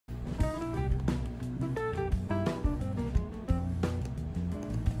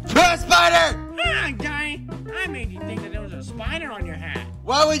spider! Ah, guy, I made you think that there was a spider on your hat.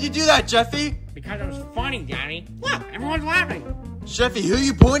 Why would you do that, Jeffy? Because it was funny, Daddy. Look, everyone's laughing. Jeffy, who are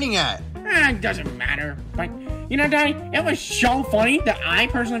you pointing at? It doesn't matter. But, you know, Daddy, it was so funny that I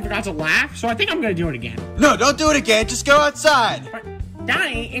personally forgot to laugh, so I think I'm going to do it again. No, don't do it again. Just go outside. But,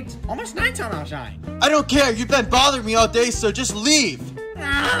 Daddy, it's almost nighttime outside. I don't care. You've been bothering me all day, so just leave.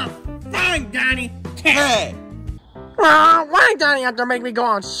 Ah, fine, Daddy. Hey! Why, Daddy, have to make me go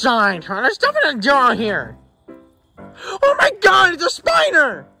outside? There's nothing to do out here. Oh my God, it's a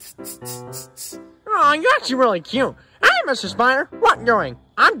spider! Oh, you're actually really cute. Hey, Mr. Spider, what are you doing?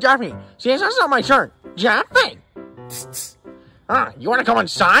 I'm Jeffy. See, that's not my shirt. Jeffy! You want to come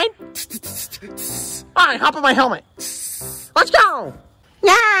inside? Alright, hop on my helmet. Let's go!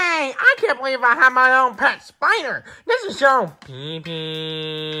 Yay! I can't believe I have my own pet spider. This is so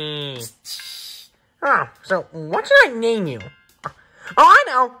pee-pee. Oh, so what should I name you? Oh, I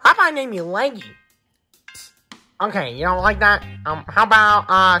know. How about I name you Leggy? Okay, you don't like that? How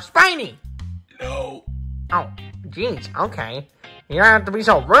about, Spiny? No. Oh, jeez, okay. You don't have to be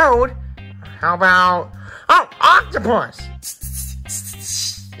so rude. How about, Octopus?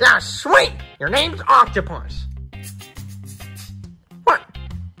 Yeah, sweet! Your name's Octopus. What?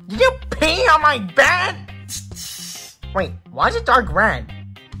 Did you pee on my bed? Wait, why is it dark red?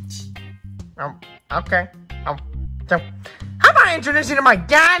 Okay. So, how about I introduce you to my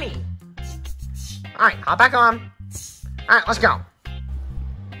daddy? Alright, hop back on. Alright, let's go.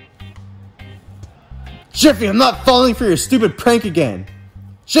 Jeffy, I'm not falling for your stupid prank again.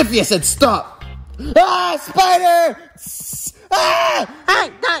 Jeffy, I said stop. Ah, spider! Ah!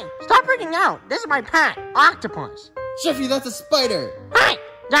 Hey, stop freaking out. This is my pet, Octopus. Jeffy, that's a spider. Hey,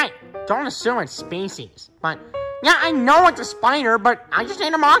 don't assume it's species. But, yeah, I know it's a spider, but I just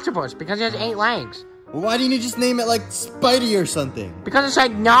named him Octopus because he has 8 legs. Well, why didn't you just name it like Spidey or something? Because it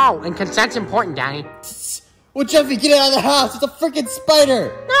said no, and consent's important, Daddy. Well, Jeffy, get it out of the house. It's a freaking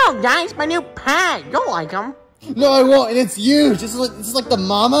spider. No, guys, my new pet. You'll like him. No, I won't, and it's you. This is like the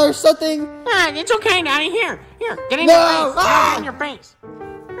mama or something. It's okay, Daddy. Here, get in No! your face. Ah! Get in your face.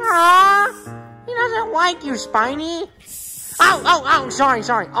 Aww, he doesn't like you, Spiny. Oh,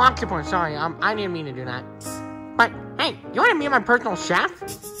 sorry, Octopus, sorry. I didn't mean to do that. But, hey, you want to be my personal chef?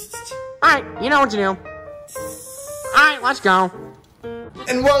 Alright, you know what to do. Alright, let's go.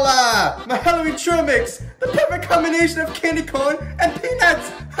 And voila! My Halloween trail mix! The perfect combination of candy corn and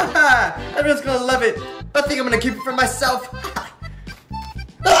peanuts! Haha! Everyone's gonna love it. I think I'm gonna keep it for myself.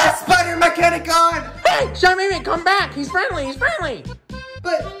 Ah, spider in my candy corn! Hey, Shy come back! He's friendly!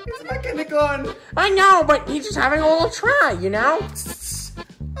 But it's my candy corn! I know, but he's just having a little try, you know?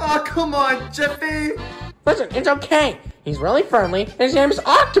 Oh, come on, Jeffy! Listen, it's okay. He's really friendly, and his name is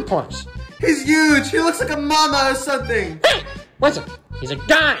Octopus. He's huge! He looks like a mama or something! Hey! Listen, he's a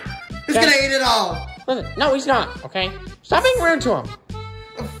guy! He's gonna eat it all! Listen, no, he's not, okay? Stop being rude to him.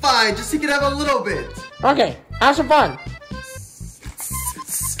 Fine, just so he can have a little bit. Okay, have some fun.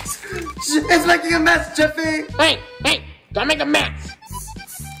 It's making a mess, Jeffy! Hey, don't make a mess.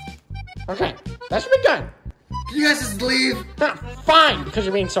 Okay, that should be good. Can you guys just leave? Fine, because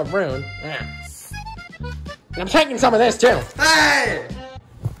you're being so rude. Yeah. And I'm taking some of this, too. Hey!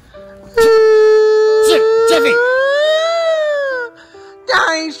 Jeffy!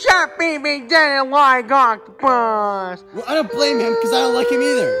 Daddy, Chef Baby didn't like Octopus. Well, I don't blame him, because I don't like him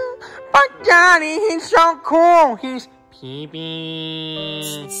either. But Daddy, he's so cool. He's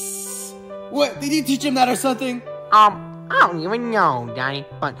pee-pee. What, did you teach him that or something? I don't even know, Daddy,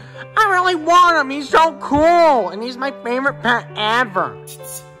 but I really want him. He's so cool, and he's my favorite pet ever.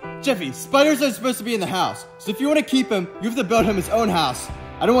 Jeffy, spiders are supposed to be in the house, so if you want to keep him, you have to build him his own house.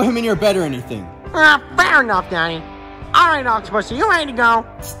 I don't want him in your bed or anything. Fair enough, Daddy. Alright, Octopus, are you ready to go?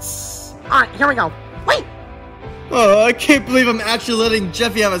 Alright, here we go. Wait! Oh, I can't believe I'm actually letting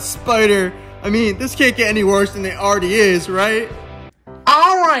Jeffy have a spider. I mean, this can't get any worse than it already is, right?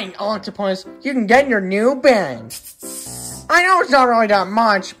 Alright, Octopus, you can get your new bed. I know it's not really that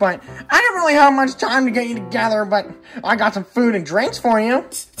much, but I didn't really have much time to get you together, but I got some food and drinks for you.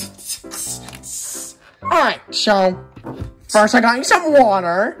 Alright, so first I got you some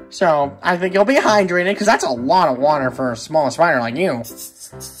water, so I think you'll be hydrated, because that's a lot of water for a small spider like you.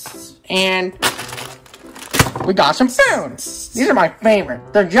 And we got some food. These are my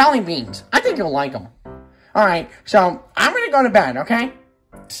favorite. They're jelly beans. I think you'll like them. Alright, so I'm gonna go to bed, okay?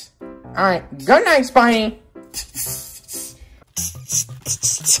 Alright, good night, Spidey.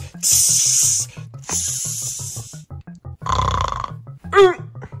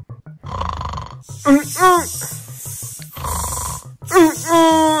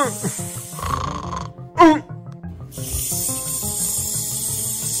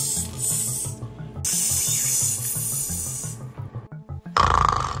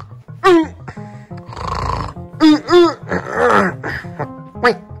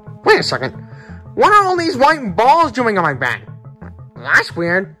 Wait a second. What are all these white balls doing on my bed? That's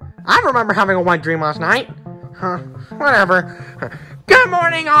weird. I remember having a white dream last night. Whatever. Good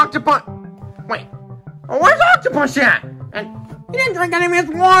morning, Octopus. Wait. Where's Octopus at? And he didn't drink any of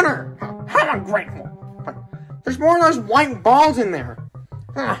his water. How ungrateful. But there's more of those white balls in there.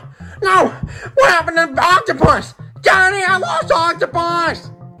 No! What happened to Octopus? Daddy, I lost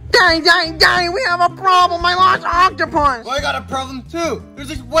Octopus! Daddy, we have a problem. I lost Octopus. Well, I got a problem too. There's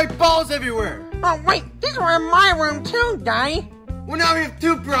these white balls everywhere. Oh, wait. These were in my room too, Daddy. Well, now we have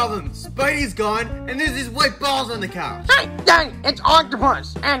two problems. Spidey's gone, and there's these white balls on the couch. Hey, Daddy, it's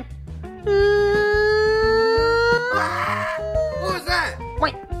Octopus. And... What was that?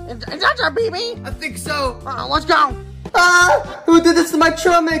 Wait, is that your BB? I think so. Let's go. Who did this to my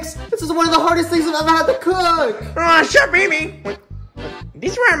Trumix? This is one of the hardest things I've ever had to cook. Sure, BB. Wait,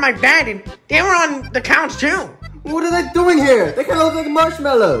 these were in my bed, and they were on the couch too. What are they doing here? They kind of look like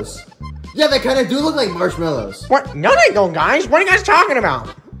marshmallows. Yeah, they kind of do look like marshmallows. What? No, they don't, guys. What are you guys talking about?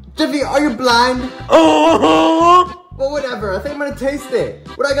 Jeffy, are you blind? Oh! Well, whatever. I think I'm gonna taste it.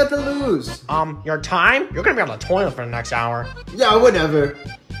 What I got to lose? Your time? You're gonna be on the toilet for the next hour. Yeah, whatever.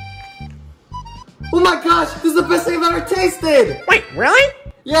 Oh my gosh, this is the best thing I've ever tasted! Wait, really?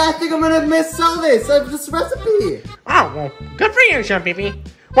 Yeah, I think I'm gonna sell this. I have this recipe. Oh, well, good for you, Chef BB.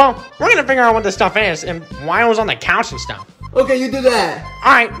 Well, we're gonna figure out what this stuff is and why it was on the couch and stuff. Okay, you do that.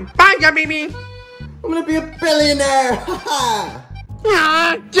 Alright, bye, Chef BB. I'm gonna be a billionaire. Haha.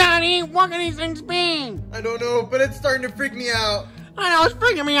 Daddy, what can these things mean? I don't know, but it's starting to freak me out. I know it's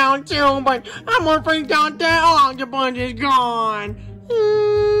freaking me out too, but I'm more freaked out that Octopus is gone.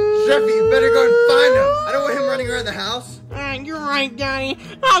 Jeffy, you better go and find him. I don't want him running around the house. You're right, Daddy.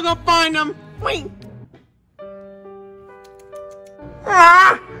 I'll go find him. Wait.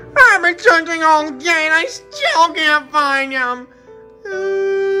 I've been searching all day and I still can't find him.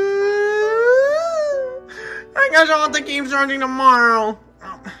 I guess I'll have to keep searching tomorrow.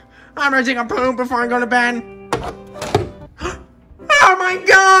 I'm gonna take a poop before I go to bed. Oh my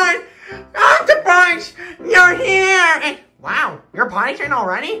god! Octopus! You're here! Wow, you're potty trained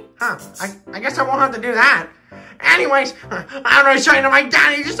already? Huh, I guess I won't have to do that. Anyways, I'm gonna show you to my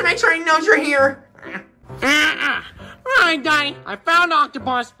daddy just to make sure he knows you're here. Alright, Daddy, I found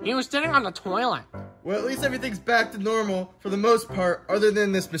Octopus. He was sitting on the toilet. Well, at least everything's back to normal for the most part, other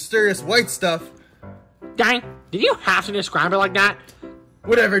than this mysterious white stuff. Daddy, did you have to describe it like that?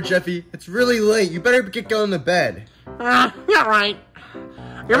 Whatever, Jeffy. It's really late. You better get going to bed. You're right.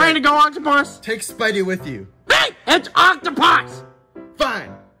 You ready to go, Octopus? Take Spidey with you. Hey, it's Octopus!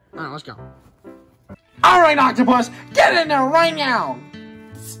 Fine. Alright, let's go. Alright, Octopus, get in there right now!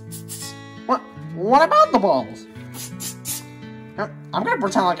 What about the balls? I'm gonna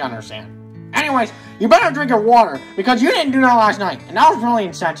pretend like I understand. Anyways, you better drink your water, because you didn't do that last night, and that was really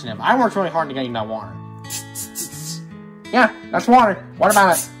insensitive. I worked really hard to get you that water. Yeah, that's water. What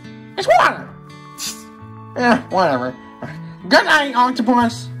about it? It's water! Yeah, whatever. Good night,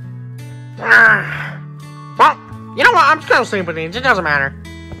 Octopus! Well, you know what? I'm just gonna sleep with these. It doesn't matter.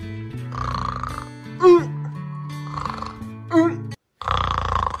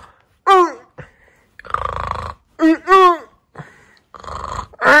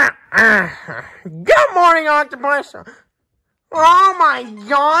 Good morning, Octopus! Oh my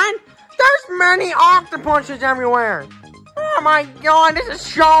god! There's many octopuses everywhere! Oh my god, this is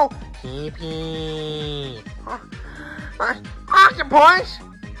so creepy! Octopus?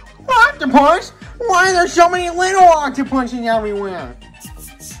 Octopus? Why are there so many little octopuses everywhere?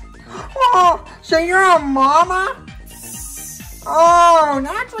 Oh, so you're a mama? Oh,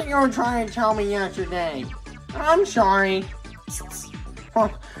 that's what you were trying to tell me yesterday. I'm sorry. Oh,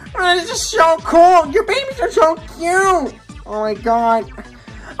 this is so cool. Your babies are so cute. Oh my god.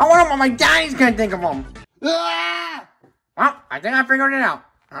 I wonder what my daddy's gonna think of them. Ah! Well, I think I figured it out.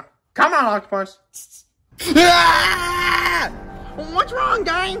 Come on, Octopus. Ah! What's wrong,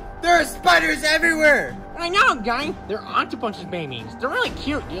 guy? There are spiders everywhere. I know, guy. They're Octopus's babies. They're really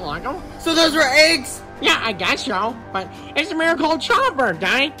cute. Do you like them? So those were eggs? Yeah, I guess so. But it's a miracle of childbirth,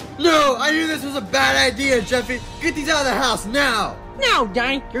 guy. No, I knew this was a bad idea, Jeffy. Get these out of the house now. No,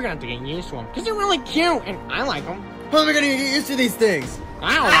 guy. You're gonna have to get used to them because they're really cute and I like them. How am I gonna get used to these things?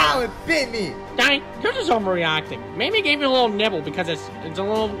 I don't know. Ow, it bit me. Guy, you're just overreacting. Maybe I gave you a little nibble because it's a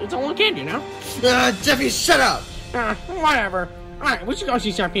little kid, you know? Jeffy, shut up. Whatever. Alright, we should go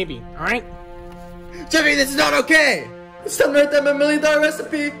see Chef Pee-Pee, alright? Jeffy, this is not okay. It's time to write down my $1 million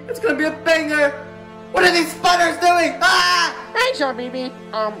recipe. It's gonna be a banger. What are these spiders doing? Ah! Hey, Chef Pee-Pee.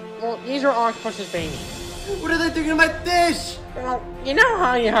 Well, these are Octopus's babies. What are they doing in my dish? Well, you know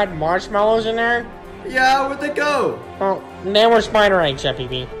how you had marshmallows in there? Yeah, where'd they go? Well, they were spider eggs, Chef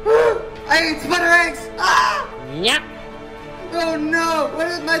Pee-Pee. I ate spider eggs! Ah! Yep. Oh no! What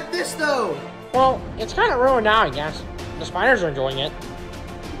is my dish though? Well, it's kind of ruined now, I guess. The spiders are enjoying it.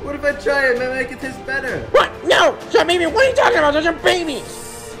 What if I try it? Maybe make it taste better. What? No! So, baby, what are you talking about? Those are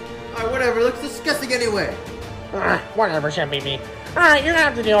babies! Alright, whatever. It looks disgusting anyway. Whatever, Chef Baby. Alright, you're gonna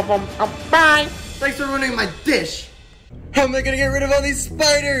have to deal with them. Bye! Thanks for ruining my dish. How am I gonna get rid of all these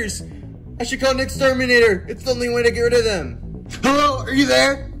spiders? I should call an exterminator. It's the only way to get rid of them. Hello, are you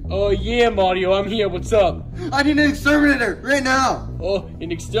there? Oh yeah, Mario, I'm here. What's up? I need an exterminator right now. Oh, an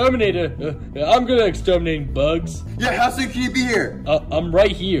exterminator? I'm good at exterminating bugs. Yeah, how soon can you be here? I'm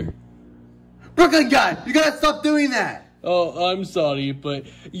right here. Brooklyn guy, you gotta stop doing that. Oh, I'm sorry, but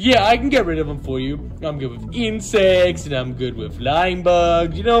yeah, I can get rid of them for you. I'm good with insects, and I'm good with flying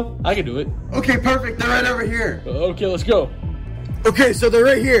bugs. You know, I can do it. Okay, perfect. They're right over here. Okay, let's go. Okay, so they're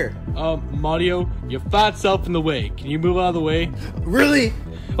right here. Mario, your fat self in the way. Can you move out of the way? Really?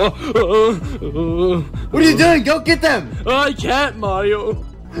 What What are you doing? Go get them. I can't, Mario.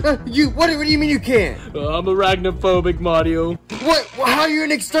 What do you mean you can't? I'm arachnophobic, Mario. What? How are you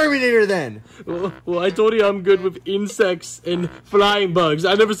an exterminator then? Well, I told you I'm good with insects and flying bugs.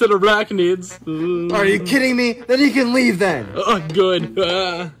 I never said arachnids. Are you kidding me? Then you can leave then. Good.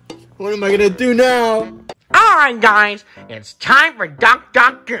 What am I gonna do now? Alright, guys, it's time for Doc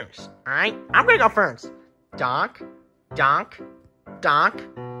Goose. Alright, I'm gonna go first. Doc. Ow!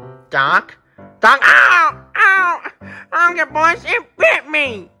 Octopus, it bit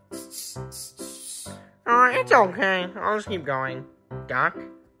me! Alright, it's okay. I'll just keep going. Doc. It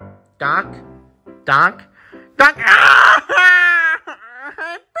bit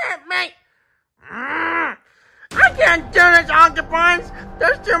me! I can't do this, Octopus!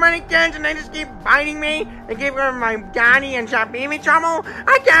 There's too many kids and they just keep biting me. They keep giving my daddy and Chef Baby trouble.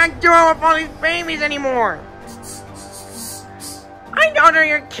 I can't do it with all these babies anymore. I know they're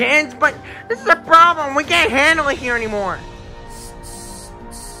your kids, but this is a problem. We can't handle it here anymore.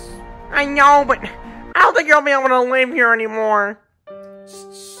 I know, but I don't think you'll be able to live here anymore.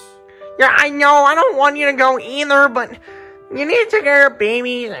 Yeah, I know. I don't want you to go either, but you need to take care of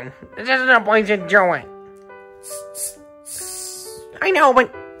babies, and this isn't a place to do it. I know,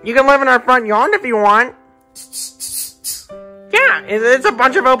 but you can live in our front yard if you want. Yeah, it's a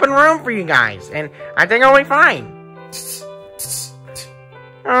bunch of open room for you guys, and I think I'll be fine.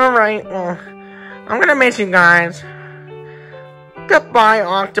 Alright, well, I'm gonna miss you guys. Goodbye,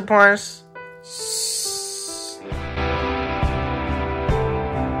 Octopus.